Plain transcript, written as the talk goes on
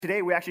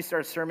Today, we actually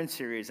start a sermon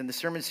series, and the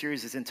sermon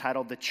series is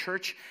entitled, The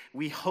Church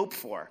We Hope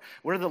For.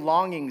 What are the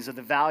longings of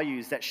the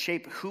values that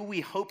shape who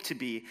we hope to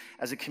be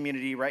as a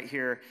community right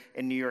here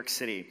in New York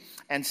City?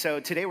 And so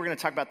today, we're going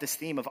to talk about this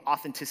theme of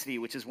authenticity,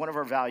 which is one of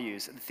our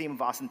values, the theme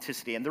of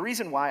authenticity. And the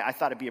reason why I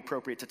thought it'd be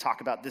appropriate to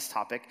talk about this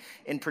topic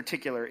in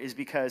particular is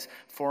because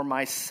for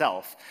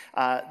myself,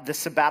 the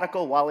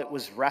sabbatical, while it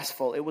was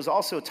restful, it was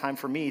also a time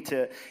for me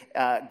to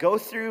go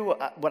through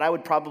what I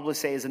would probably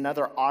say is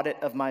another audit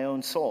of my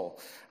own soul.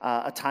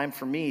 A time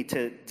for me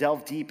to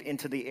delve deep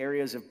into the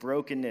areas of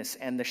brokenness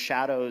and the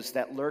shadows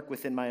that lurk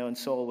within my own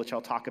soul, which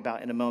I'll talk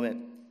about in a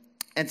moment.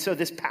 And so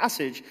this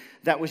passage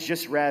that was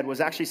just read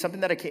was actually something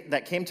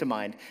that came to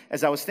mind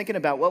as I was thinking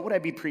about what would I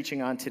be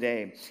preaching on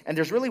today. And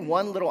there's really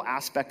one little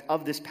aspect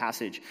of this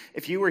passage.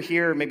 If you were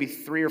here maybe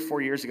 3 or 4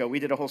 years ago, we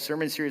did a whole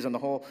sermon series on the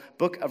whole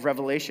book of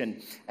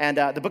Revelation. And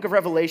the book of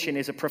Revelation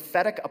is a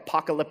prophetic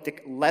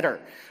apocalyptic letter.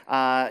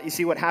 You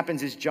see, what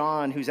happens is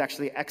John, who's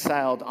actually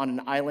exiled on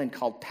an island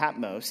called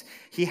Patmos,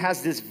 he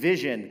has this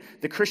vision.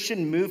 The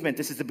Christian movement,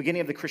 this is the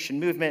beginning of the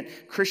Christian movement.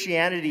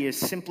 Christianity is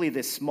simply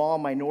this small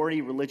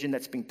minority religion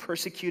that's being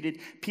persecuted.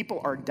 People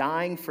are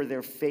dying for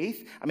their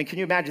faith. I mean, can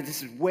you imagine?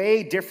 This is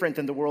way different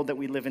than the world that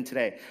we live in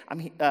today.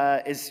 Should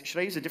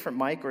I use a different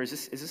mic, or is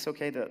this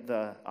okay,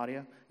 the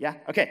audio? Yeah?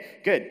 Okay,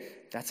 good.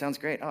 That sounds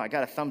great. Oh, I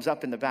got a thumbs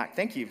up in the back.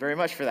 Thank you very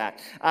much for that.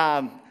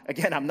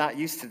 Again, I'm not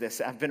used to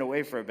this. I've been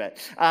away for a bit.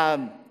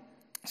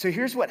 So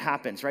here's what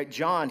happens, right?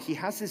 John, he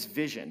has this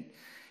vision.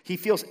 He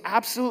feels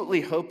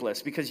absolutely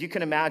hopeless because you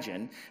can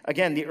imagine,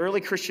 again, the early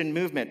Christian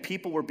movement,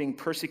 people were being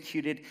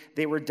persecuted,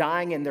 they were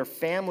dying, and their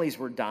families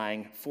were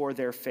dying for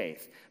their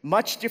faith.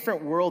 Much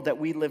different world that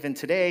we live in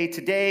today.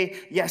 Today,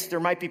 yes,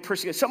 there might be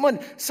persecution.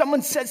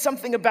 Someone said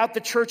something about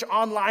the church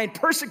online,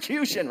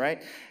 persecution,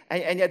 right?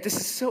 And yet this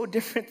is so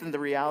different than the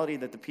reality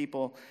that the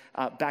people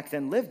back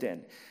then lived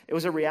in. It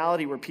was a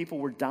reality where people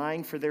were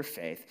dying for their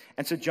faith.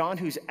 And so John,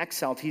 who's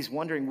exiled, he's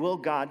wondering, will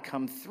God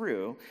come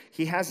through?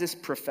 He has this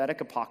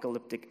prophetic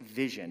apocalyptic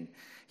vision.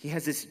 He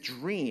has this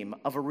dream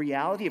of a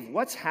reality of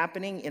what's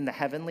happening in the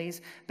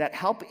heavenlies that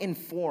help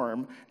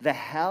inform the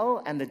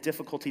hell and the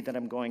difficulty that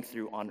I'm going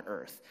through on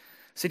earth.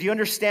 So do you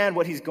understand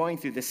what he's going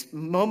through, this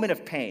moment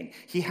of pain?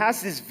 He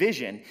has this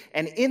vision,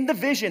 and in the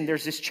vision,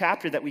 there's this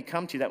chapter that we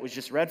come to that was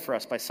just read for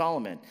us by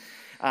Solomon.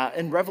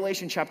 In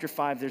Revelation chapter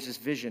 5, there's this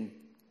vision,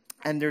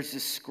 and there's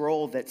this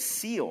scroll that's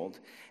sealed.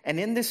 And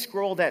in this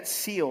scroll that's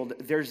sealed,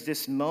 there's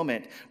this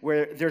moment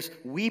where there's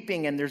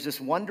weeping and there's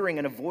this wondering,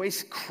 and a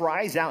voice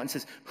cries out and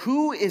says,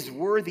 "Who is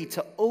worthy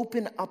to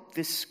open up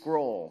this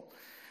scroll?"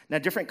 Now,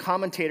 different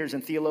commentators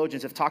and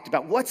theologians have talked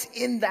about what's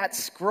in that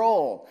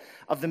scroll.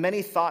 Of the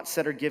many thoughts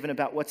that are given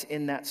about what's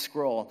in that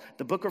scroll,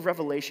 the book of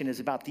Revelation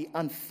is about the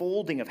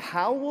unfolding of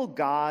how will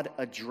God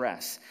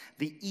address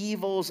the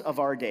evils of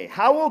our day?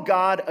 How will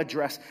God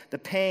address the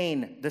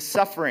pain, the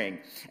suffering?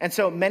 And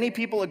so many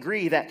people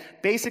agree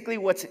that basically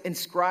what's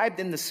inscribed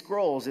in the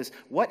scrolls is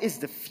what is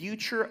the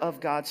future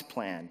of God's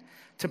plan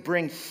to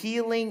bring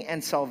healing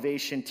and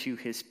salvation to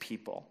his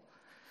people.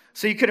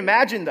 So you could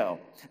imagine, though,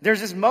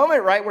 there's this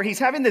moment, right, where he's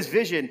having this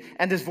vision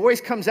and this voice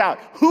comes out,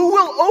 "Who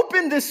will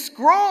open this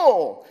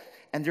scroll?"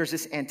 And there's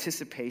this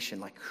anticipation,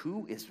 like,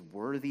 who is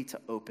worthy to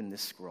open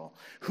this scroll?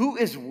 Who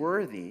is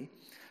worthy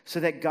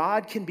so that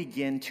God can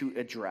begin to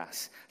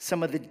address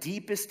some of the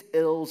deepest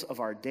ills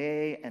of our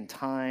day and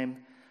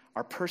time,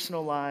 our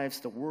personal lives,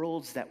 the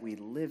worlds that we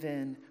live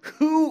in?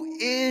 Who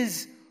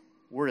is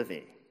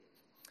worthy?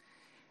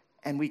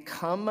 And we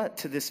come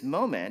to this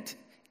moment.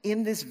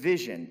 In this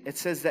vision, it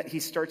says that he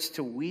starts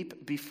to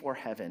weep before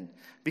heaven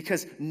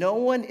because no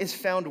one is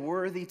found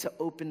worthy to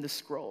open the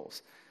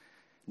scrolls.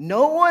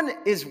 No one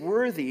is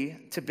worthy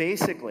to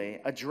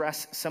basically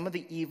address some of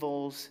the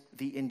evils,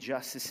 the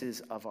injustices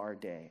of our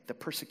day, the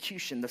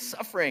persecution, the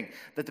suffering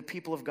that the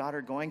people of God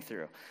are going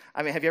through.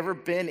 I mean, have you ever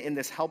been in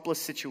this helpless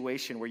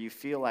situation where you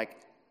feel like,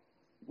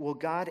 will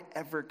God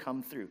ever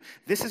come through?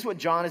 This is what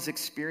John is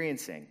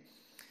experiencing.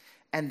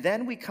 And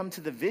then we come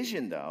to the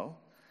vision, though,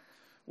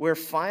 where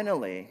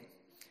finally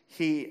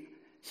he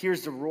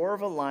hears the roar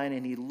of a lion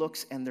and he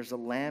looks and there's a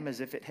lamb as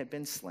if it had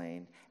been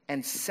slain.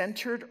 And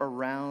centered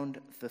around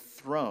the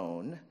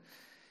throne,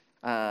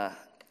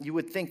 you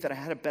would think that I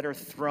had a better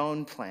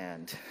throne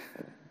planned.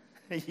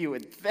 You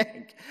would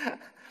think.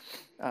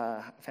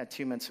 I've had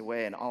 2 months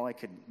away and all I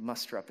could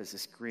muster up is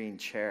this green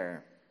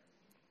chair.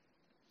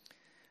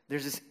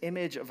 There's this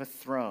image of a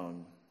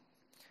throne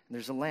and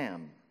there's a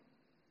lamb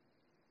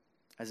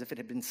as if it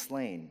had been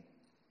slain.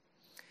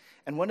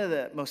 And one of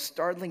the most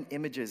startling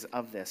images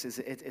of this is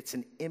it's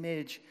an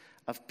image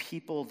of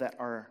people that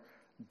are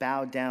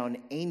bowed down,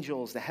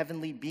 angels, the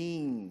heavenly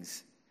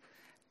beings,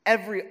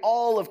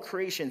 all of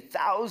creation,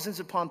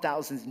 thousands upon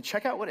thousands. And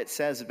check out what it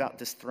says about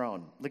this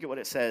throne. Look at what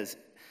it says.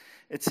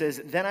 It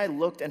says, "Then I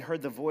looked and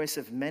heard the voice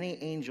of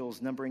many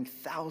angels numbering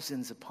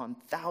thousands upon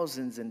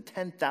thousands and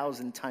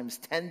 10,000 times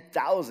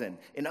 10,000.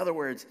 In other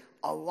words,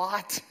 a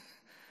lot.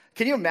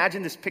 Can you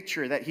imagine this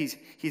picture that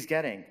he's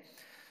getting?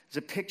 It's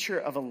a picture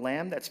of a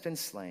lamb that's been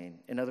slain.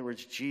 In other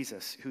words,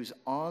 Jesus, who's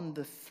on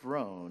the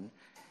throne.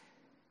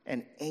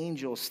 and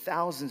angels,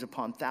 thousands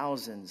upon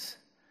thousands,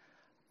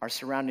 are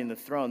surrounding the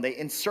throne. They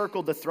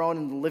encircled the throne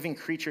and the living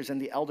creatures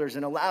and the elders.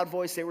 In a loud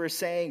voice, they were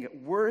saying,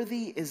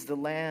 "Worthy is the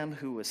Lamb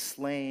who was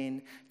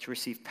slain to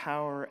receive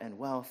power and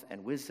wealth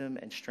and wisdom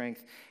and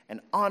strength and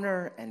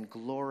honor and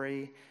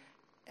glory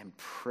and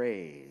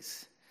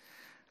praise."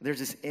 There's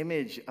this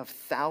image of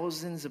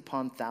thousands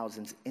upon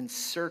thousands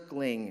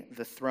encircling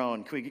the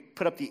throne. Can we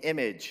put up the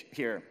image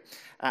here?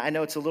 I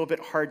know it's a little bit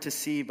hard to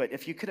see, but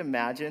if you could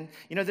imagine,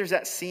 there's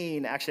that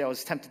scene, actually I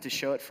was tempted to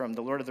show it from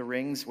The Lord of the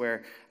Rings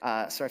where,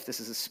 sorry if this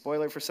is a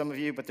spoiler for some of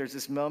you, but there's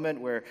this moment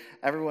where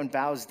everyone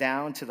bows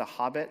down to the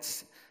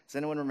hobbits. Does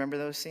anyone remember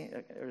those scenes?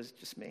 Or is it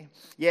just me?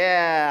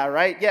 Yeah,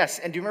 right? Yes.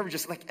 And do you remember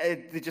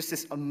just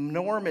this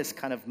enormous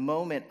kind of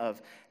moment of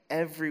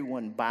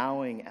everyone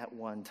bowing at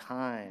one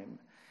time?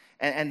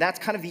 And that's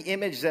kind of the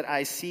image that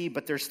I see,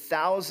 but there's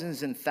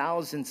thousands and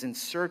thousands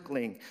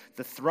encircling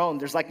the throne.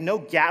 There's like no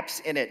gaps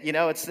in it.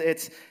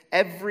 It's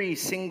every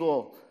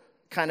single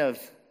kind of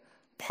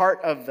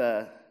part of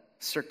the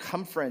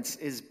circumference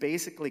is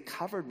basically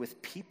covered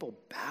with people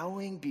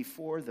bowing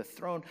before the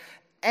throne.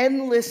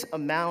 Endless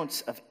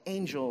amounts of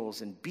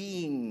angels and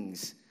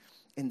beings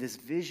in this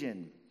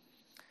vision.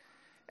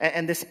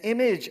 And this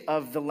image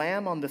of the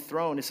Lamb on the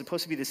throne is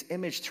supposed to be this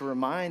image to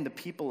remind the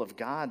people of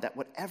God that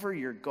whatever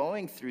you're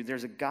going through,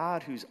 there's a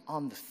God who's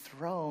on the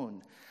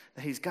throne,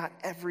 that he's got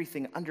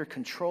everything under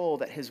control,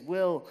 that his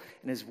will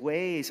and his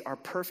ways are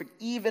perfect,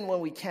 even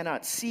when we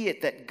cannot see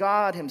it, that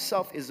God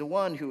himself is the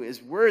one who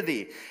is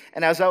worthy.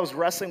 And as I was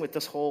wrestling with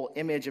this whole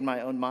image in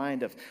my own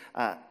mind of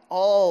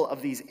all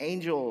of these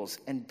angels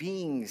and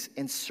beings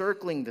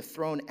encircling the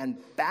throne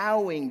and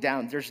bowing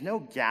down, there's no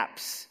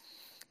gaps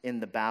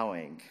in the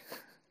bowing.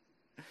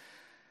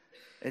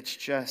 It's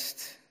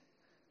just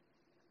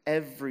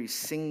every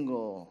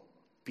single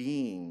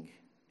being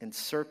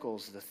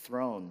encircles the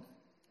throne,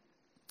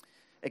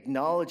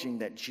 acknowledging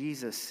that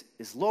Jesus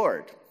is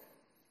Lord.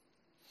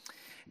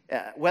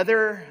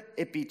 Whether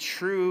it be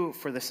true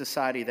for the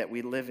society that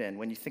we live in,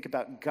 when you think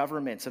about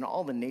governments and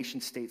all the nation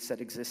states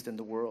that exist in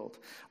the world,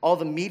 all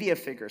the media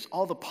figures,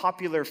 all the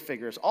popular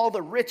figures, all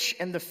the rich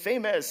and the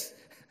famous,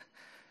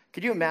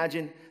 could you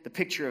imagine the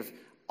picture of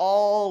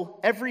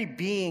every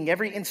being,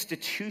 every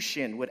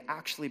institution would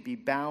actually be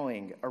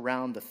bowing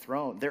around the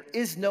throne? There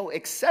is no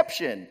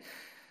exception.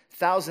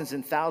 Thousands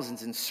and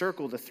thousands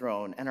encircle the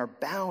throne and are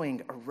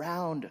bowing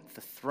around the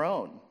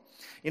throne.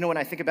 When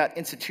I think about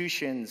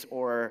institutions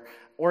or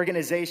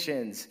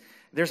organizations,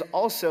 there's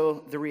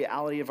also the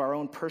reality of our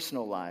own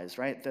personal lives,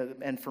 right?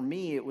 And for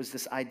me, it was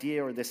this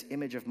idea or this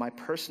image of my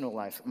personal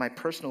life.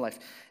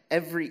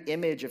 Every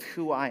image of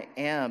who I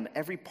am,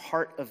 every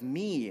part of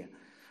me.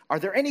 Are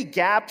there any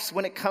gaps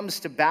when it comes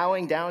to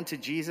bowing down to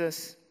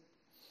Jesus?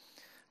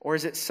 Or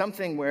is it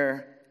something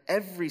where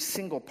every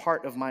single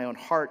part of my own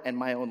heart and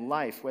my own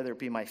life, whether it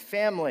be my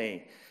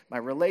family, my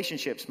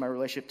relationships, my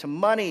relationship to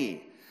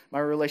money, my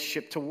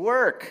relationship to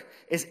work,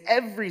 is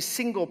every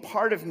single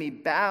part of me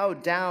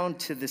bowed down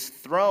to this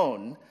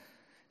throne,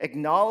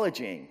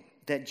 acknowledging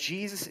that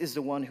Jesus is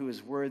the one who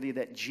is worthy,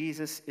 that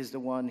Jesus is the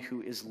one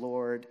who is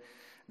Lord?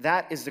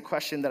 That is the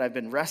question that I've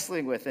been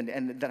wrestling with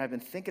and that I've been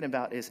thinking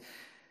about, is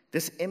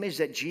this image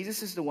that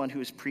Jesus is the one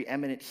who is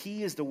preeminent.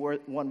 He is the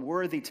one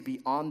worthy to be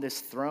on this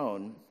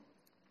throne.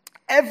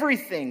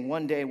 Everything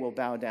one day will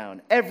bow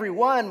down.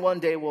 Everyone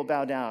one day will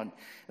bow down.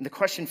 And the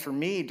question for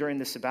me during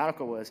the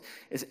sabbatical is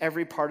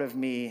every part of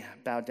me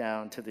bow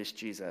down to this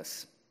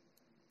Jesus?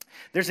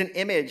 There's an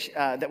image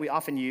that we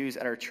often use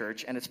at our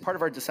church, and it's part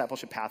of our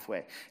discipleship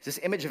pathway. It's this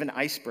image of an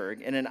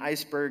iceberg. And an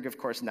iceberg, of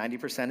course,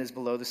 90% is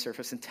below the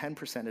surface and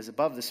 10% is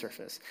above the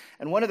surface.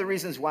 And one of the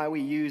reasons why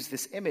we use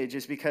this image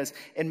is because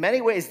in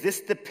many ways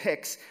this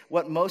depicts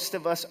what most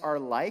of us are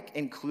like,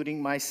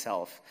 including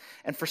myself.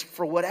 And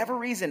for whatever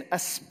reason,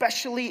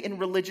 especially in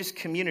religious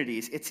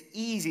communities, it's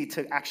easy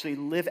to actually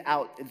live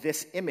out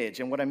this image.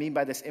 And what I mean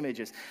by this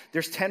image is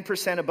there's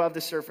 10% above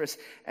the surface,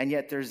 and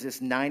yet there's this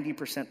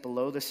 90%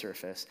 below the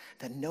surface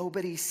that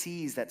nobody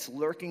sees, that's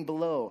lurking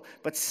below.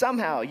 But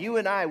somehow, you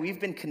and I, we've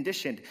been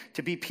conditioned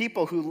to be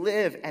people who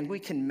live and we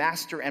can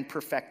master and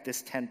perfect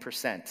this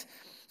 10%.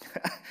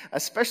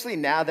 Especially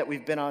now that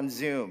we've been on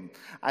Zoom.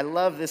 I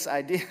love this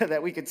idea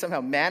that we could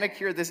somehow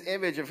manicure this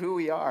image of who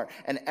we are,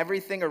 and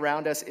everything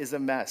around us is a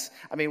mess.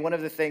 I mean, one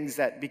of the things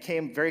that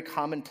became very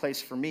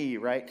commonplace for me,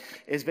 right,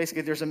 is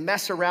basically there's a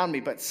mess around me,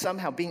 but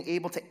somehow being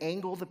able to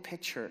angle the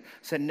picture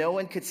so no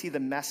one could see the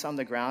mess on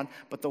the ground,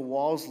 but the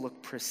walls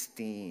look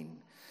pristine.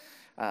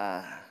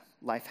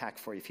 Life hack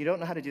for you. If you don't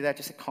know how to do that,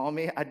 just call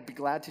me. I'd be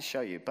glad to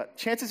show you. But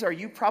chances are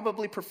you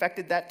probably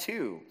perfected that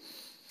too.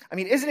 I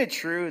mean, isn't it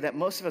true that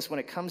most of us, when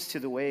it comes to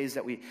the ways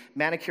that we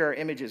manicure our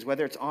images,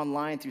 whether it's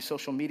online through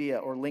social media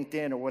or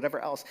LinkedIn or whatever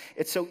else,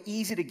 it's so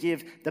easy to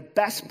give the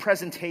best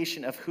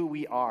presentation of who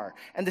we are.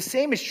 And the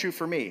same is true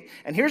for me.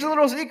 And here's a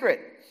little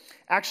secret.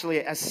 Actually,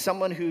 as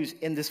someone who's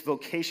in this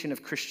vocation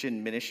of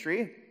Christian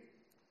ministry,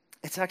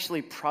 it's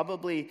actually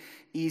probably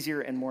easier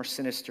and more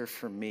sinister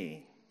for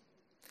me.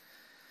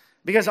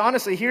 Because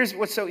honestly, here's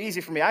what's so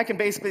easy for me. I can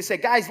basically say,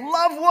 guys,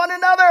 love one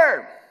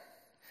another.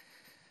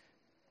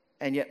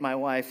 And yet my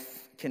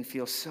wife can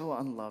feel so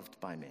unloved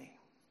by me.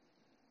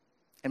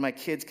 And my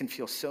kids can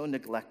feel so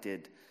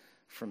neglected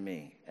from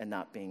me and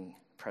not being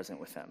present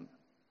with them.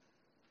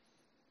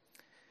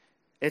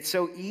 It's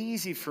so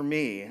easy for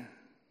me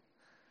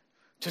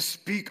to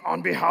speak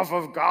on behalf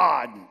of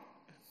God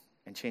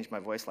and change my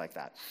voice like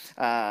that.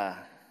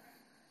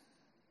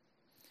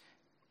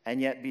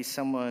 And yet be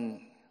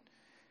someone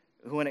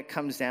who, when it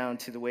comes down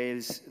to the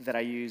ways that I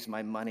use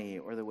my money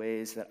or the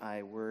ways that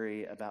I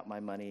worry about my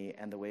money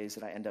and the ways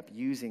that I end up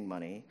using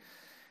money,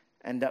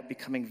 end up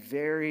becoming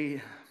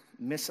very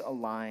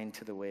misaligned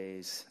to the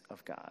ways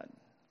of God.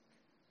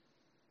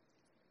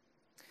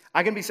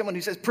 I can be someone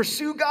who says,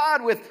 pursue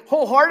God with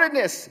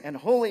wholeheartedness and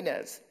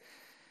holiness.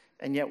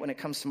 And yet when it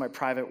comes to my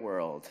private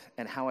world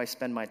and how I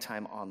spend my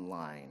time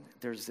online,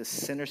 there's this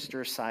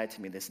sinister side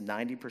to me, this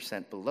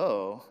 90%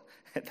 below,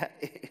 that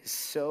is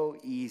so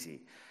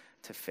easy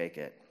to fake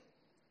it.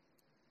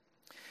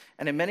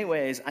 And in many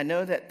ways, I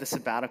know that the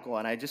sabbatical,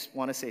 and I just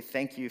want to say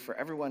thank you for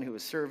everyone who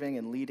was serving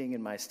and leading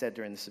in my stead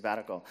during the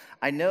sabbatical.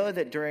 I know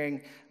that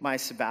during my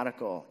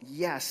sabbatical,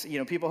 yes,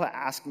 people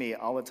ask me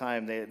all the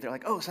time, they're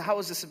like, oh, so how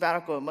was the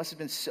sabbatical? It must have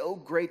been so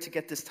great to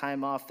get this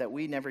time off that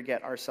we never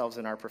get ourselves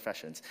in our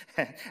professions.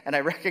 And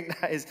I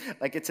recognize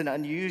it's an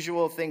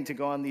unusual thing to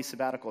go on these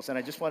sabbaticals. And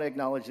I just want to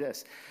acknowledge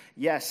this.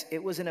 Yes,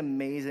 it was an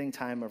amazing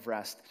time of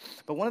rest.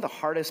 But one of the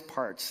hardest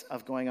parts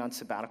of going on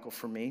sabbatical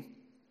for me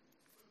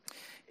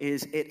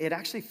is it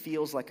actually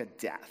feels like a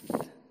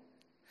death.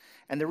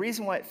 And the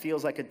reason why it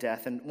feels like a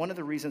death, and one of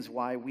the reasons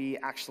why we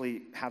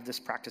actually have this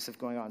practice of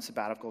going on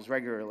sabbaticals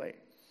regularly,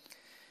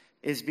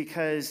 is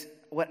because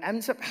what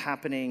ends up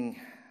happening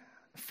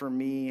for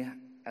me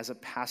as a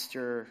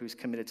pastor who's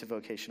committed to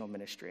vocational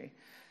ministry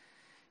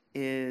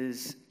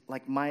is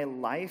my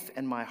life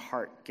and my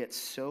heart get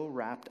so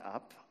wrapped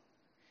up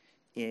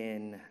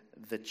in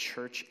the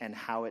church and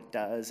how it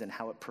does and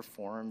how it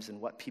performs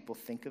and what people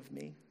think of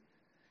me.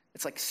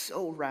 It's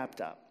so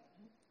wrapped up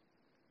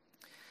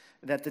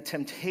that the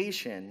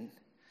temptation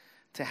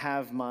to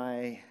have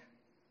my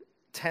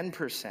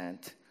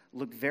 10%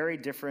 look very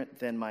different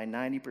than my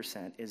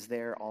 90% is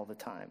there all the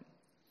time.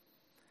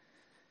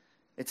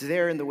 It's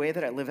there in the way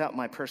that I live out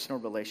my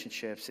personal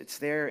relationships. It's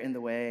there in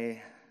the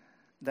way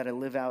that I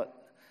live out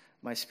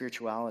my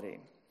spirituality.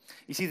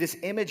 You see, this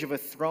image of a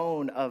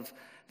throne of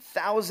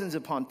thousands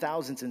upon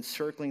thousands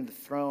encircling the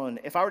throne,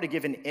 if I were to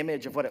give an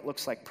image of what it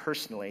looks like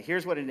personally,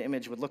 here's what an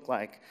image would look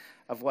like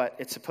of what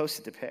it's supposed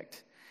to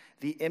depict.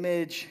 The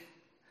image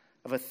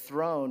of a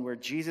throne where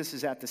Jesus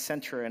is at the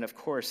center, and of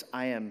course,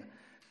 I am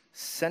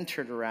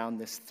centered around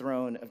this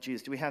throne of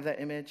Jesus. Do we have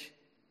that image?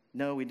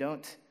 No, we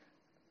don't.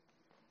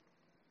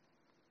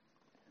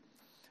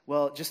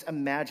 Well, just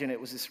imagine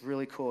it was this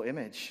really cool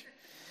image.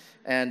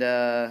 And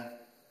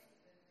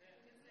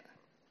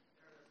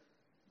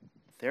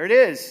there it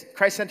is,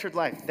 Christ-centered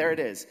life, there it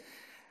is.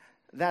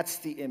 That's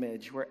the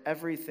image where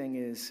everything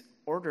is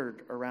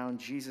ordered around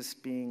Jesus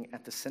being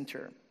at the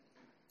center.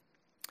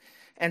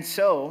 And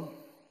so,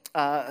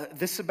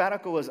 this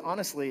sabbatical was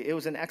honestly, it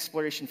was an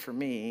exploration for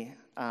me.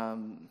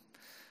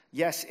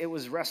 Yes, it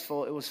was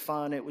restful, it was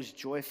fun, it was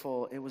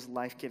joyful, it was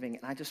life-giving,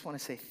 and I just want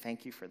to say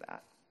thank you for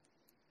that.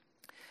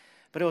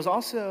 But it was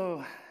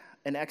also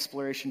an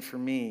exploration for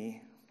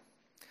me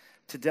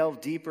to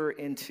delve deeper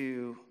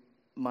into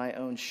my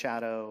own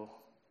shadow,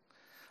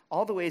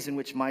 all the ways in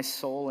which my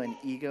soul and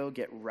ego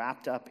get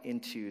wrapped up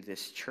into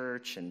this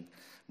church and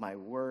my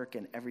work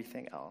and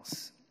everything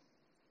else.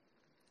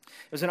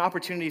 It was an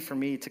opportunity for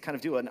me to kind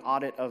of do an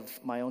audit of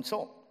my own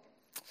soul.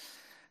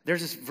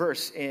 There's this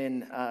verse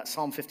in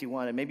Psalm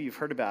 51, and maybe you've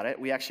heard about it.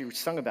 We actually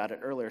sung about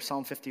it earlier,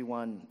 Psalm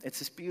 51. It's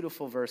this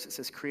beautiful verse. It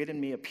says, "Create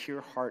in me a pure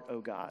heart, O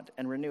God,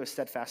 and renew a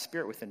steadfast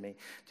spirit within me.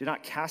 Do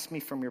not cast me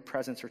from your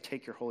presence or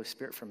take your Holy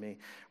Spirit from me.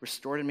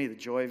 Restore to me the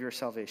joy of your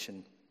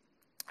salvation,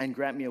 and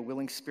grant me a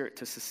willing spirit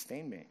to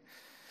sustain me."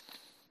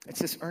 It's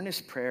this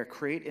earnest prayer,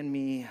 create in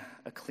me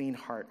a clean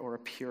heart or a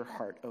pure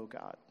heart, O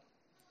God.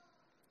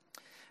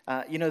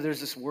 There's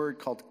this word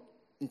called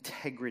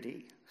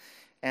integrity.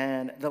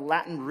 And the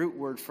Latin root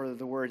word for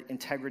the word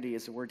integrity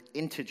is the word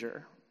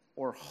integer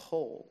or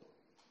whole.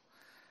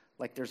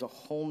 Like there's a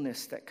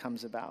wholeness that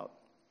comes about.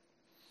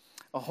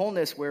 A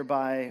wholeness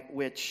whereby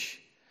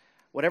which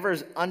whatever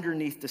is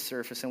underneath the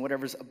surface and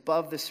whatever is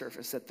above the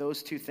surface, that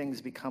those two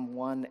things become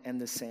one and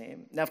the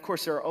same. Now, of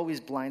course, there are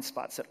always blind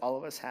spots that all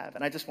of us have.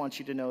 And I just want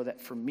you to know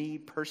that for me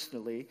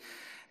personally,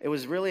 it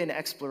was really an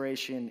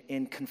exploration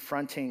in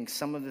confronting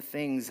some of the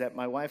things that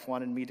my wife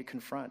wanted me to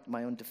confront,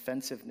 my own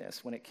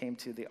defensiveness when it came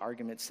to the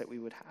arguments that we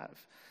would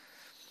have.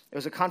 It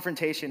was a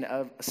confrontation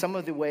of some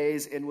of the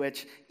ways in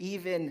which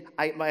even,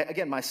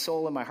 my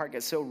soul and my heart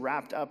get so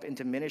wrapped up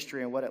into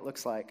ministry and what it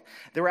looks like.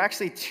 There were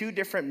actually two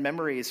different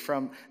memories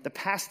from the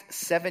past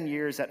 7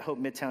 years that Hope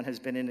Midtown has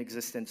been in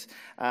existence.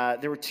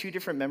 There were two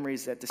different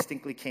memories that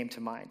distinctly came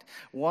to mind.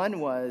 One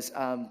was,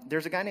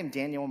 there's a guy named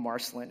Daniel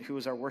Marsland who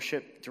was our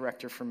worship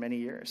director for many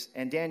years.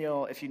 And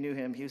Daniel, if you knew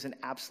him, he was an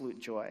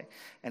absolute joy.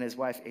 And his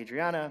wife,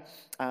 Adriana,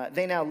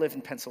 they now live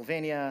in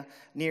Pennsylvania,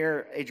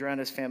 near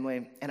Adriana's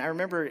family. And I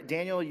remember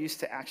Daniel used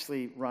to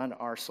actually run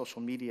our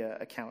social media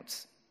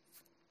accounts.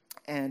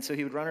 And so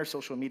he would run our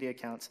social media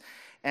accounts.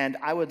 And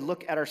I would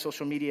look at our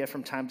social media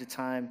from time to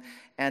time.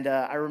 And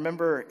I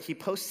remember he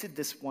posted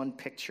this one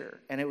picture.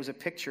 And it was a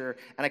picture,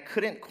 and I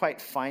couldn't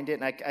quite find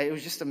it. And it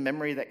was just a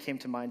memory that came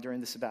to mind during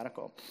the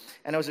sabbatical.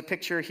 And it was a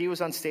picture. He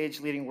was on stage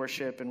leading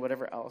worship and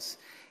whatever else.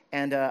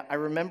 And I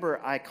remember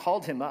I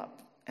called him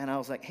up. And I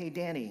was like, hey,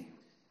 Danny.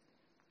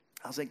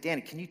 I was like,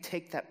 Danny, can you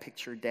take that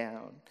picture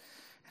down?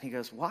 And he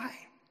goes, why?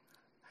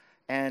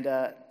 And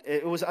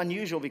it was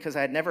unusual because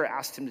I had never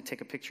asked him to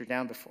take a picture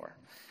down before.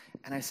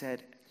 And I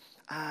said,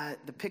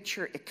 the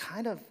picture,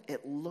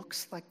 it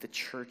looks like the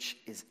church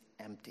is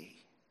empty.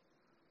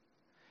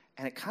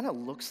 And it kind of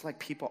looks like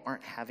people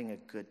aren't having a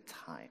good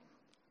time.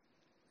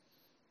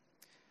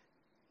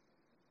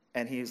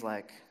 And he's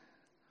like,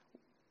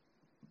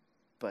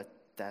 but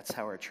that's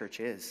how our church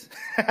is.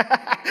 and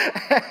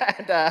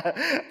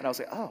I was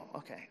like, oh,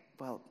 okay.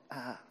 Well,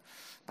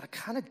 but I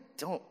kind of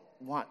don't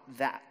want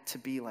that to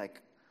be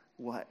like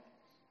what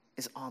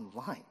is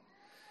online.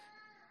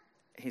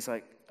 He's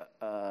like,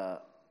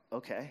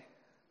 okay.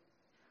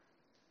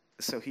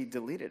 So he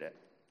deleted it.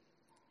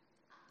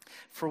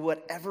 For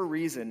whatever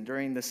reason,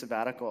 during the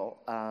sabbatical,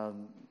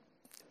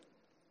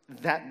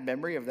 that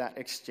memory of that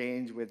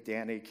exchange with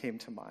Danny came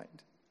to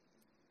mind.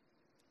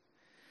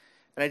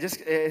 And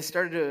it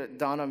started to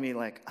dawn on me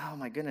like, oh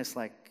my goodness,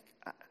 like,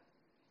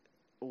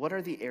 what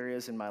are the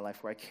areas in my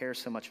life where I care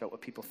so much about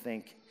what people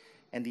think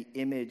and the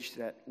image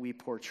that we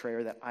portray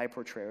or that I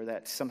portray or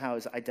that somehow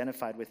is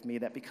identified with me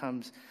that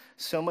becomes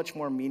so much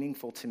more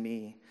meaningful to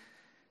me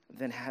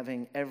than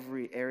having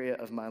every area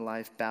of my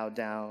life bow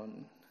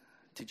down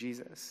to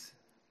Jesus.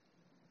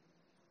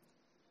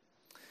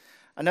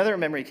 Another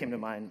memory came to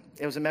mind.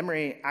 It was a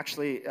memory,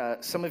 actually,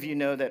 some of you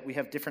know that we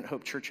have different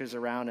Hope churches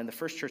around, and the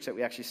first church that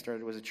we actually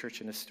started was a church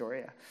in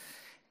Astoria.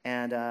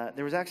 And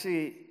there was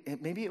actually, I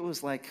think it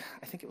was like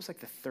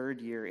the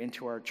third year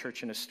into our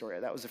church in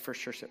Astoria. That was the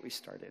first church that we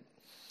started.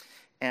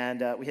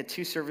 And we had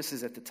 2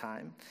 services at the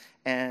time.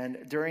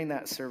 And during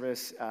that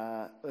service,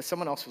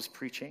 someone else was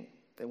preaching,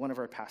 one of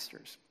our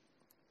pastors.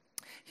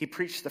 He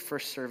preached the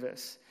first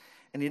service,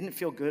 and he didn't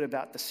feel good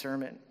about the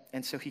sermon.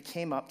 And so he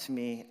came up to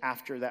me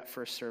after that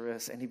first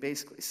service, and he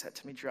basically said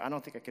to me, Drew, I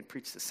don't think I can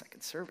preach the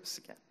second service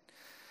again.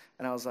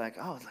 And I was like,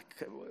 oh,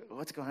 like,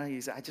 what's going on?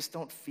 He said, I just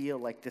don't feel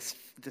like this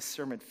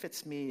sermon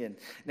fits me. And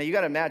now you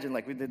got to imagine,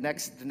 like, the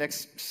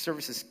next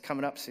service is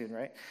coming up soon,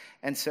 right?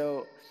 And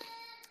so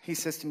he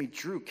says to me,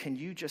 Drew, can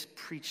you just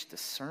preach the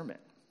sermon?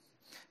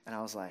 And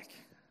I was like,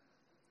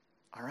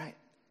 all right,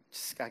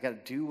 I got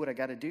to do what I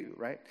got to do,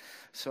 right?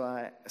 So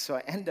I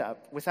end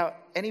up, without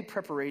any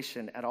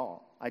preparation at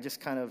all, I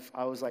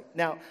was like,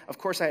 now, of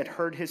course, I had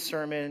heard his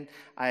sermon.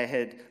 I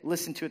had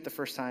listened to it the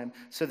first time.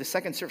 So the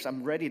second service,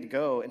 I'm ready to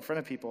go in front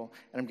of people,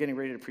 and I'm getting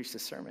ready to preach the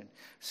sermon.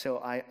 So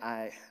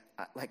I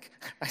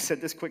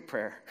said this quick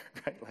prayer,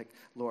 right? Like,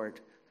 Lord,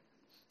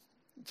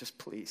 just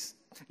please,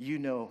 you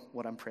know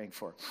what I'm praying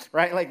for,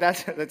 right? Like,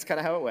 that's kind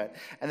of how it went.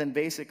 And then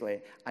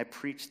basically, I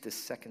preached this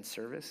second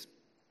service,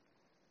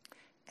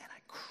 and I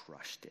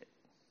crushed it.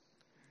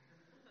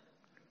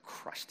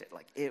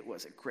 Like, it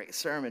was a great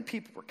sermon.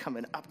 People were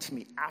coming up to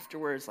me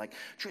afterwards like,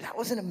 Drew, that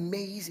was an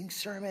amazing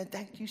sermon.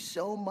 Thank you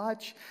so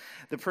much.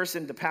 The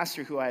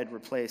pastor who I had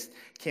replaced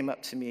came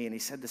up to me and he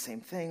said the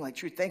same thing, like,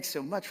 Drew, thanks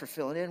so much for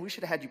filling in. We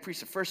should have had you preach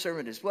the first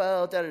sermon as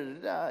well,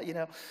 you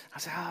know. I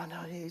was like, oh,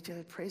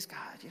 no, praise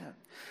God, you know.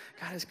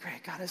 God is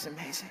great. God is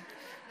amazing.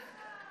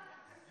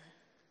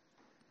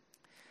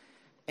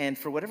 And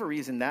for whatever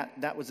reason,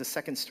 that was the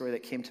second story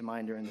that came to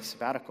mind during the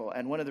sabbatical.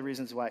 And one of the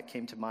reasons why it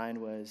came to mind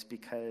was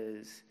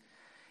because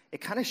it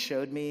kind of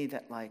showed me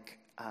that, like,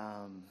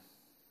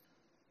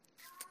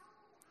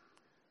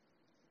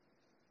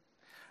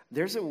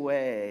 there's a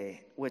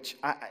way which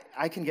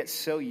I can get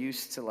so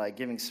used to, like,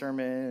 giving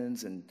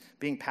sermons and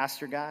being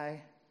pastor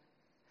guy.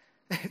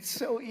 It's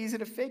so easy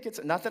to fake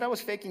it. Not that I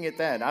was faking it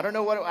then. I don't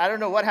know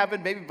what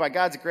happened, maybe by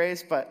God's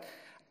grace, but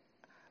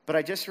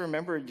I just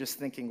remember just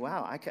thinking,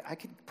 wow, I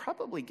could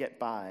probably get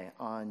by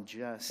on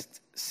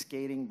just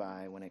skating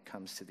by when it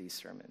comes to these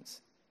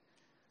sermons.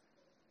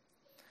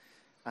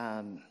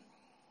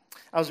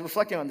 I was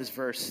reflecting on this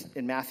verse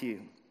in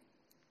Matthew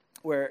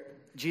where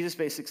Jesus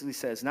basically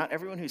says, not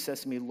everyone who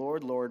says to me,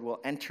 Lord, Lord, will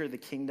enter the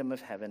kingdom of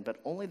heaven, but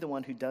only the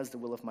one who does the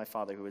will of my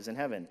Father who is in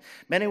heaven.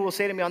 Many will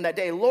say to me on that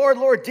day, Lord,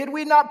 Lord, did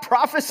we not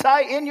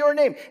prophesy in your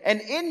name?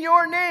 And in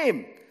your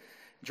name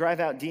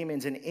drive out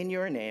demons, and in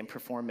your name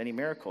perform many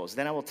miracles.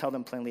 Then I will tell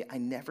them plainly, I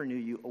never knew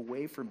you.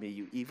 Away from me,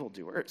 you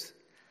evildoers.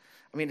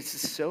 I mean, it's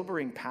a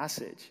sobering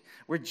passage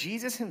where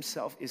Jesus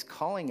himself is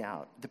calling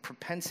out the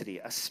propensity,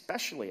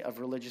 especially of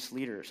religious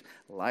leaders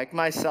like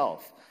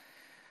myself,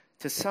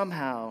 to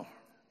somehow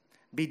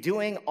be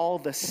doing all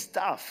the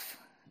stuff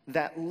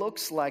that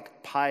looks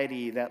like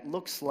piety, that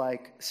looks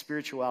like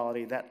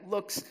spirituality, that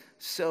looks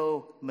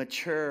so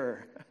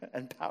mature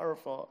and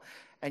powerful,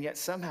 and yet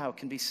somehow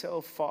can be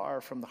so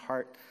far from the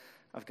heart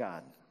of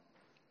God.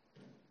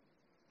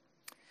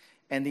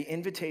 And the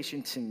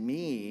invitation to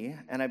me,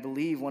 and I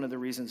believe one of the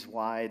reasons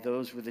why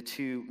those were the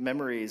two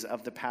memories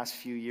of the past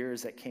few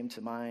years that came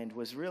to mind,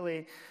 was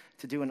really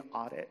to do an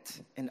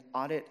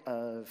audit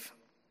of,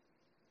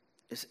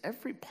 is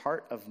every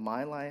part of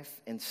my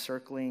life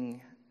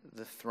encircling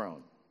the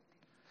throne?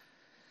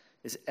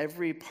 Is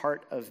every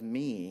part of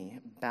me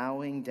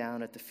bowing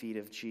down at the feet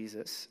of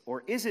Jesus?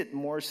 Or is it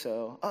more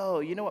so, oh,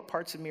 you know what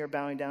parts of me are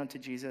bowing down to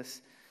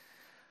Jesus?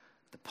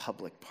 The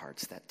public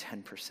parts, that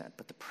 10%,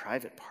 but the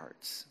private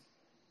parts,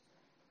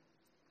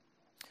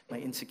 my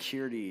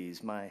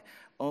insecurities, my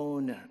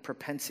own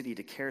propensity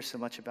to care so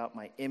much about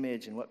my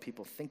image and what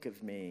people think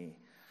of me,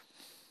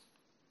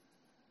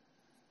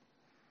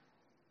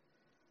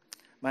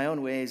 my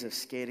own ways of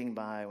skating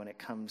by when it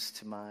comes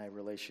to my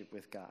relationship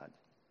with God.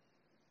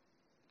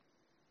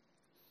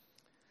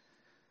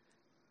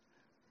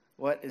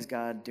 What is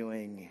God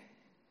doing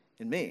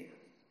in me?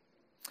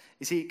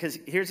 You see, because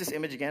here's this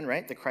image again,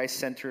 right? The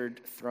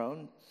Christ-centered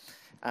throne.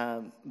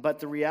 But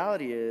the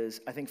reality is,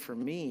 I think for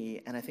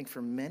me, and I think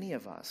for many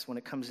of us, when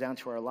it comes down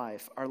to our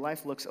life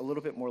looks a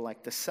little bit more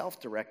like the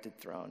self-directed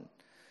throne,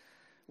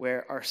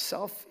 where our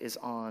self is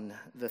on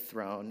the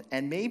throne,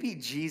 and maybe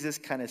Jesus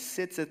kind of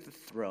sits at the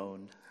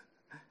throne,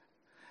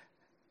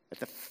 at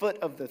the foot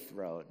of the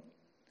throne,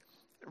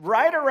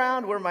 right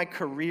around where my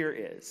career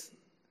is,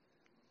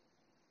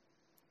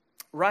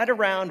 right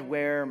around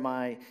where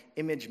my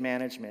image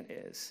management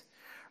is,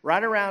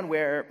 right around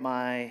where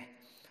my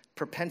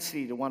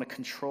propensity to want to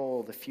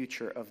control the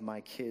future of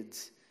my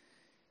kids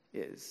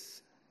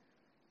is,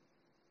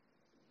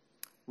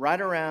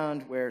 right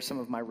around where some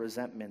of my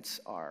resentments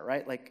are,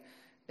 right? Like,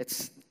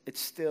 it's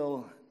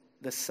still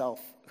the self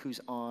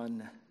who's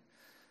on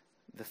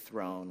the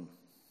throne.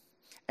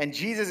 And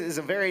Jesus is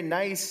a very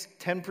nice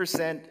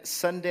 10%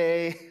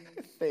 Sunday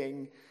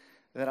thing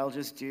that I'll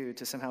just do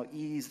to somehow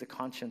ease the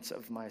conscience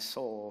of my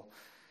soul.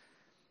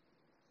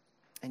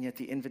 And yet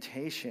the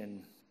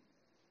invitation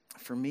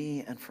for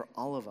me and for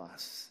all of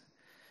us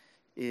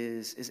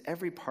is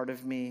every part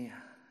of me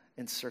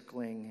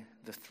encircling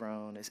the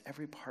throne? Is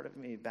every part of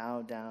me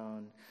bowed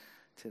down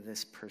to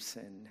this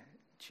person,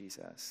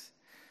 Jesus?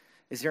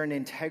 Is there an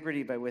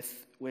integrity by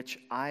which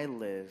I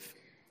live,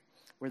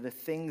 where the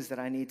things that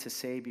I need to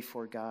say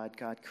before God,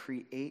 God,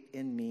 create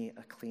in me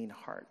a clean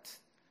heart.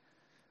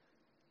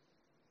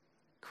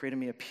 Create in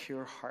me a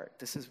pure heart.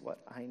 This is what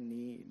I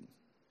need.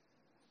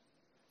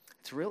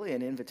 It's really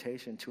an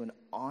invitation to an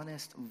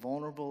honest,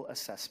 vulnerable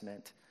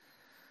assessment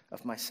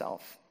of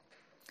myself.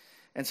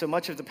 And so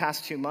much of the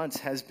past 2 months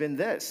has been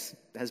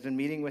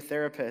meeting with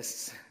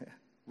therapists,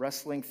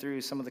 wrestling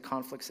through some of the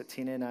conflicts that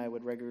Tina and I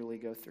would regularly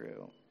go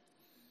through.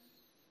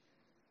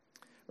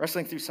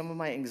 Wrestling through some of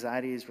my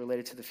anxieties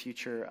related to the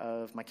future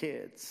of my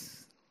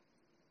kids.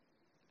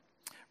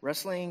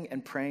 Wrestling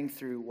and praying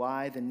through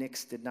why the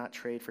Knicks did not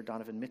trade for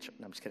Donovan Mitchell.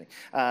 No, I'm just kidding.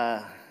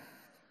 Although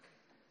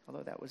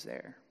that was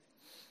there.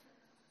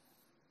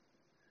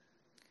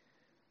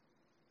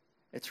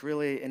 It's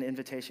really an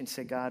invitation to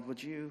say, God,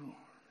 would you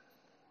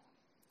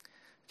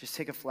just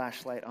take a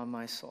flashlight on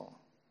my soul?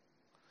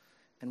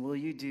 And will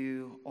you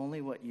do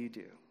only what you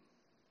do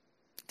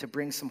to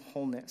bring some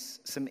wholeness,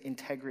 some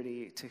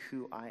integrity to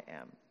who I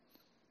am?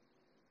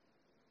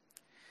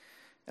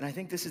 And I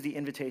think this is the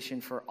invitation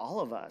for all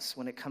of us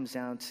when it comes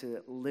down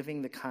to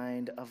living the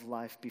kind of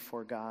life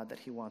before God that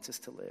he wants us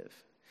to live.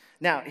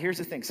 Now, here's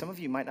the thing. Some of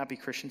you might not be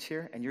Christians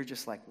here, and you're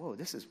just like, whoa,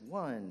 this is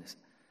one,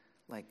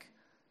 like,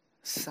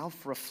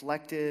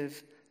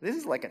 self-reflective. This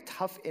is like a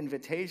tough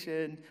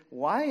invitation.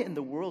 Why in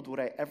the world would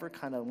I ever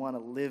kind of want to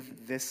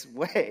live this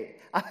way?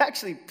 I'm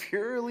actually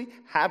purely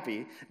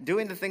happy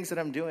doing the things that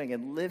I'm doing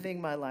and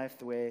living my life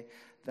the way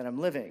that I'm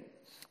living.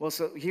 Well,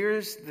 so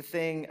here's the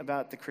thing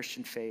about the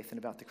Christian faith and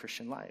about the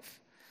Christian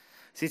life.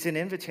 See, it's an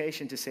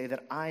invitation to say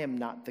that I am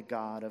not the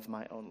God of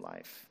my own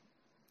life.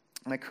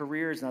 My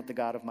career is not the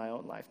God of my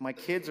own life. My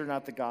kids are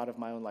not the God of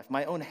my own life.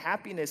 My own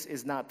happiness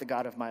is not the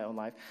God of my own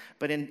life.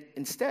 But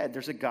instead,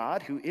 there's a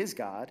God who is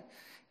God,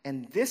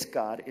 and this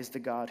God is the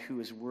God who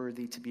is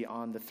worthy to be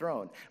on the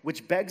throne,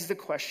 which begs the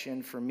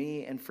question for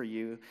me and for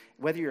you,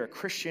 whether you're a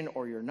Christian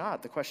or you're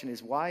not, the question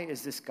is, why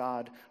is this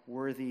God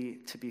worthy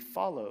to be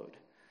followed?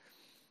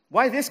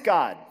 Why this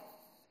God?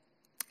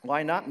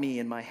 Why not me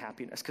and my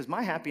happiness? Because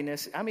my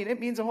happiness, it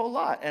means a whole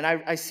lot. And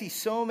I see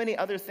so many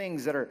other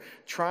things that are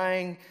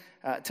trying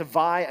to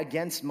vie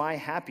against my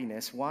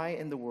happiness. Why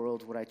in the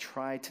world would I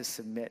try to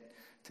submit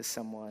to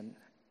someone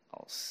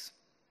else?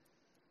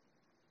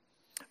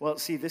 Well,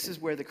 see, this is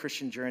where the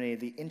Christian journey,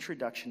 the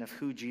introduction of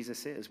who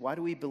Jesus is. Why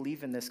do we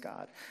believe in this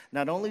God?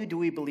 Not only do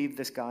we believe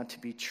this God to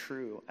be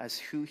true as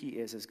who he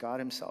is, as God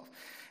himself.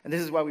 And this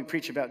is why we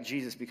preach about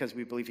Jesus, because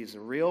we believe he's a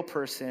real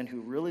person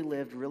who really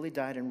lived, really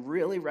died, and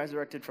really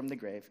resurrected from the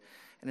grave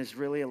and is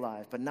really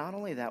alive. But not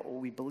only that, what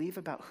we believe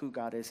about who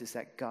God is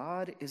that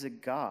God is a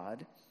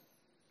God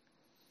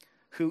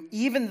who,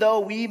 even though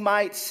we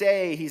might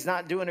say he's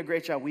not doing a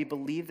great job, we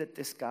believe that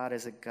this God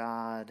is a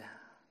God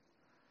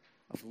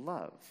of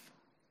love,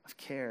 of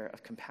care,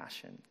 of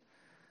compassion.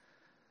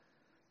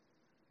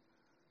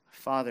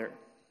 Father,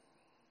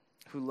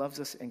 who loves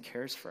us and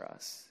cares for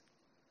us.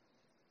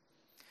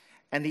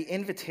 And the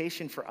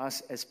invitation for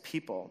us as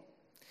people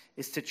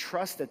is to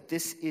trust that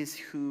this is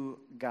who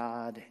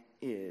God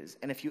is.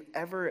 And if you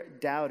ever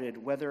doubted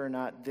whether or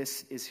not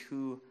this is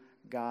who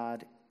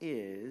God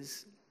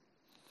is,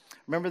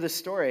 remember the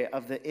story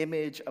of the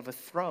image of a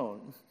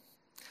throne.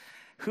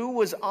 Who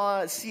was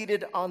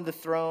seated on the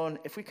throne?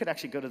 If we could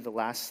actually go to the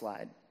last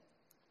slide,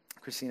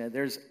 Christina,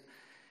 there's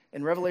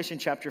in Revelation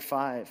chapter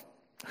 5,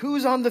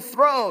 who's on the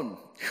throne?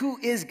 Who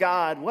is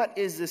God? What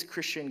is this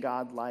Christian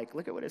God like?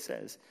 Look at what it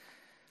says.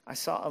 I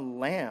saw a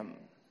lamb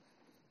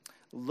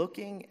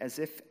looking as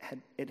if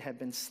it had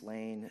been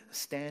slain,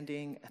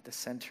 standing at the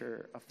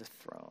center of the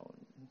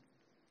throne.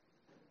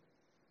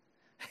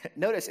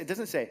 Notice, it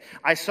doesn't say,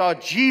 I saw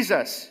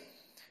Jesus,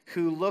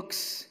 who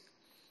looks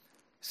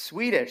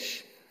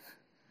Swedish.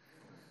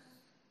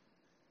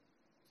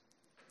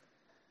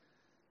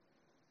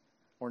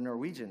 Or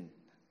Norwegian.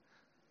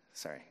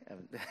 Sorry.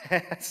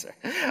 Sorry.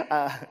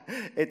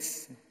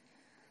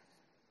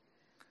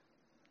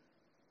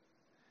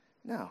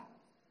 No.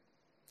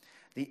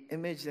 The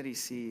image that he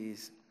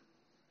sees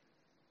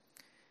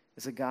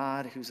is a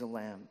God who's a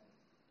lamb,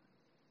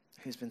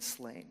 who's been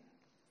slain.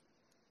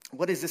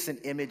 What is this an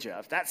image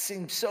of? That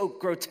seems so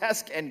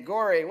grotesque and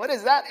gory. What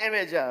is that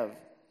image of?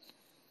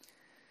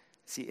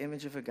 It's the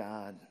image of a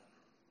God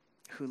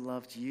who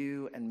loved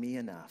you and me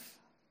enough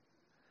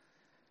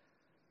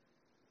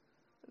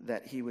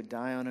that he would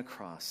die on a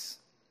cross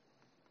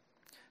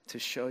to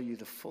show you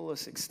the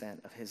fullest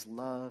extent of his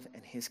love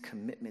and his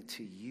commitment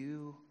to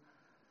you,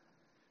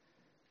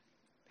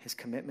 his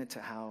commitment to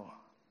how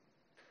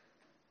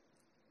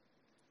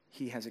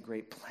he has a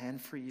great plan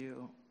for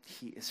you,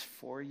 he is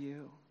for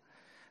you,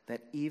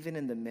 that even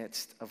in the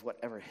midst of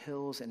whatever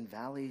hills and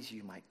valleys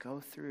you might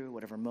go through,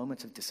 whatever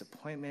moments of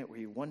disappointment where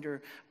you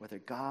wonder whether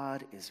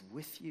God is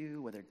with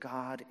you, whether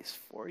God is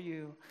for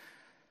you,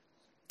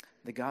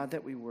 the God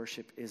that we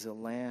worship is a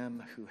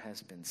lamb who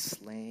has been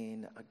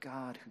slain, a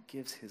God who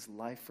gives his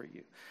life for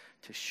you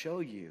to show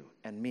you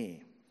and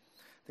me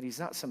that he's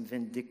not some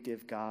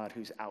vindictive God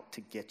who's out to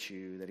get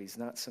you, that he's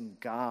not some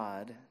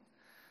God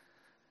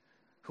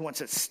who wants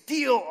to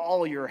steal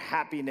all your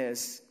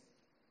happiness.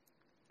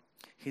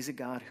 He's a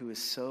God who is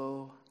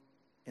so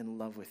in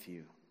love with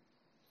you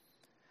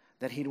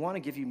that he'd want to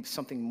give you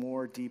something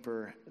more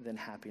deeper than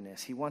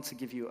happiness. He wants to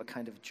give you a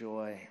kind of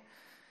joy,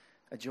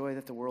 a joy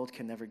that the world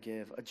can never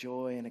give, a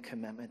joy and a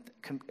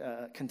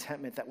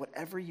contentment that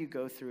whatever you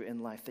go through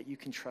in life, that you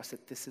can trust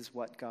that this is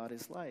what God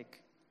is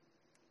like.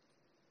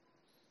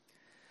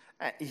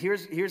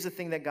 Here's the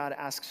thing that God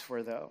asks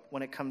for, though,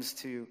 when it comes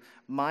to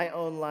my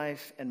own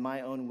life and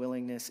my own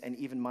willingness and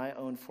even my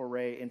own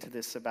foray into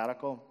this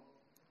sabbatical.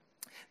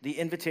 The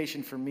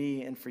invitation for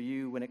me and for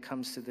you when it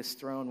comes to this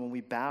throne, when we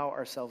bow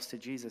ourselves to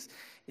Jesus,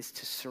 is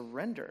to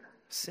surrender,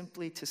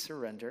 simply to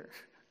surrender.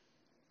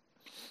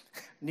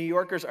 New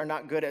Yorkers are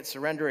not good at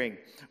surrendering.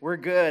 We're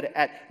good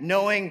at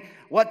knowing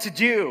what to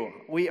do.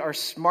 We are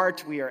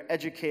smart, we are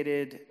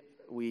educated,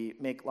 we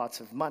make lots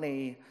of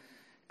money,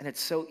 and it's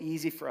so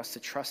easy for us to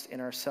trust in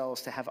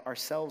ourselves, to have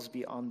ourselves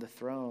be on the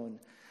throne.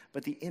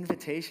 But the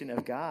invitation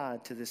of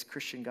God to this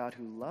Christian God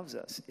who loves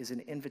us is an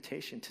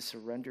invitation to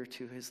surrender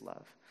to his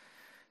love,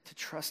 to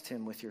trust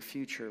him with your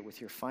future,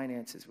 with your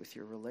finances, with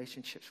your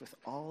relationships, with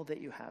all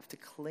that you have, to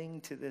cling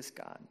to this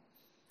God.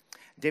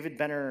 David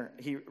Benner,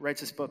 he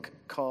writes this book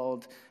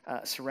called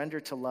Surrender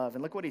to Love.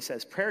 And look what he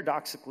says.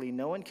 Paradoxically,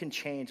 no one can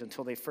change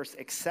until they first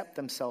accept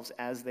themselves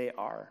as they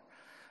are.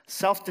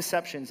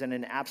 Self-deceptions and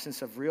an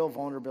absence of real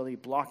vulnerability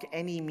block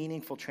any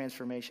meaningful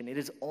transformation. It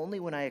is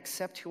only when I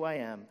accept who I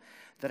am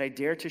that I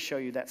dare to show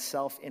you that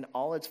self in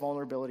all its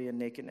vulnerability and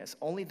nakedness.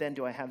 Only then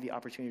do I have the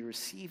opportunity to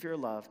receive your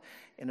love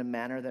in a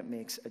manner that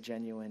makes a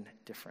genuine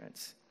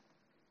difference.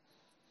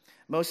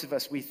 Most of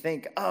us, we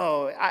think,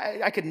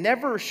 I could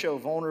never show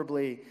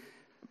vulnerably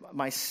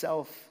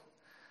myself,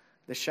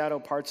 the shadow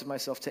parts of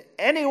myself, to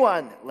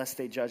anyone, lest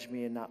they judge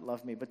me and not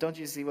love me. But don't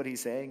you see what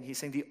he's saying? He's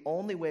saying the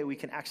only way we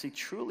can actually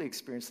truly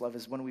experience love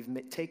is when we've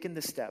taken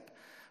the step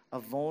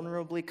of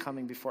vulnerably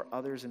coming before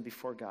others and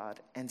before God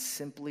and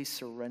simply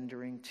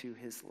surrendering to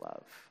his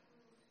love.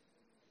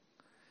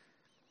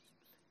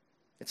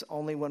 It's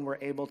only when we're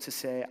able to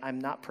say, I'm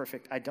not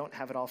perfect, I don't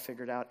have it all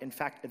figured out. In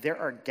fact, there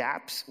are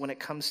gaps when it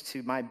comes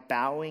to my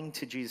bowing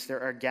to Jesus.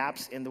 There are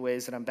gaps in the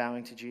ways that I'm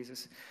bowing to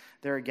Jesus.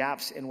 There are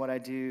gaps in what I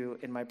do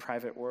in my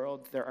private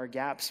world. There are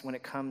gaps when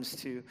it comes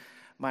to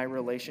my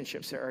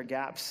relationships. There are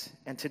gaps.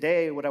 And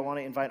today, what I want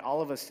to invite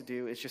all of us to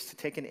do is just to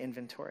take an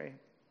inventory.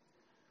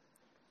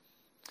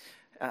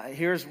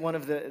 Here's one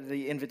of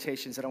the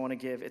invitations that I want to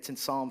give. It's in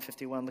Psalm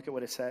 51. Look at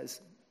what it says.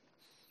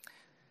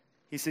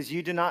 He says,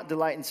 you do not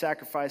delight in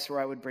sacrifice where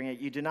I would bring it.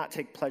 You do not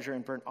take pleasure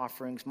in burnt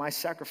offerings. My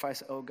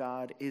sacrifice, O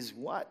God, is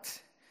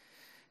what?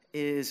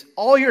 Is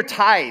all your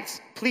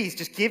tithes. Please,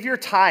 just give your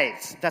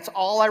tithes. That's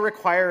all I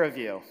require of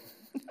you.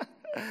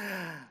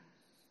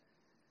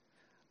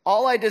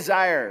 All I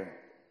desire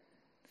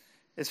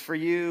is for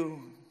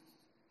you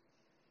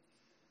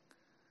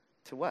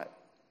to what?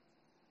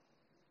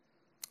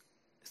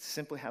 Is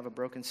simply have a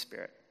broken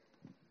spirit,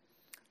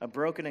 a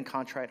broken and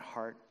contrite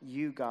heart,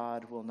 you,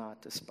 God, will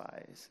not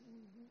despise.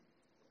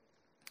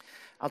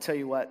 I'll tell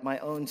you what, my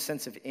own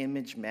sense of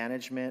image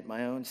management,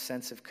 my own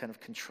sense of kind of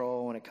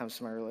control when it comes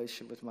to my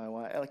relationship with my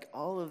wife, like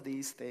all of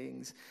these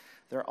things,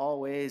 they're all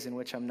ways in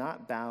which I'm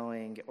not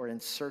bowing or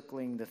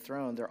encircling the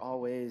throne. They're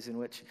all ways in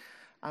which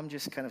I'm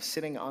just kind of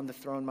sitting on the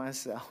throne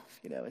myself,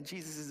 and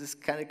Jesus is this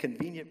kind of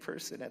convenient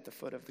person at the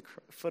foot of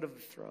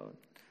the throne.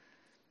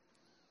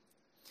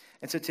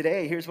 And so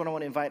today, here's what I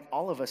want to invite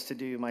all of us to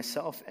do,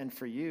 myself and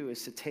for you,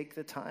 is to take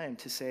the time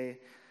to say,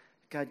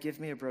 God, give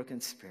me a broken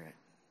spirit.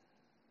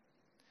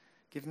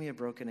 Give me a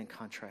broken and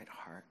contrite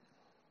heart.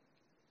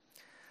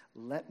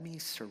 Let me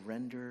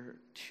surrender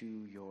to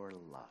your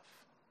love.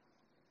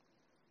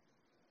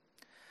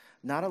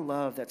 Not a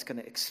love that's going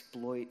to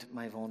exploit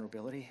my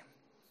vulnerability,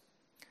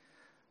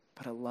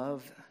 but a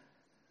love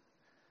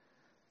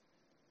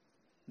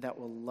that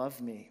will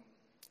love me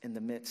in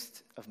the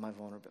midst of my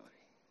vulnerability.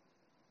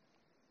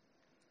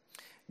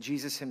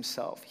 Jesus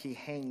himself, he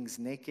hangs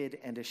naked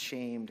and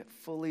ashamed,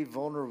 fully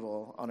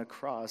vulnerable on a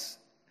cross,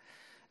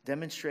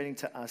 demonstrating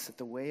to us that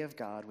the way of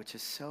God, which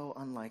is so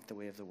unlike the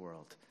way of the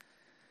world,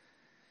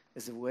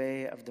 is the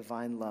way of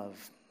divine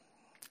love,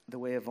 the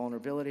way of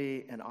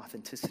vulnerability and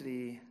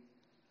authenticity,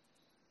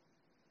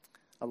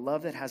 a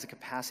love that has a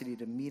capacity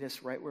to meet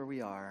us right where we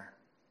are,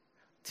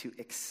 to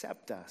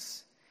accept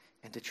us,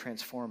 and to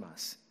transform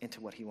us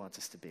into what he wants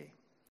us to be.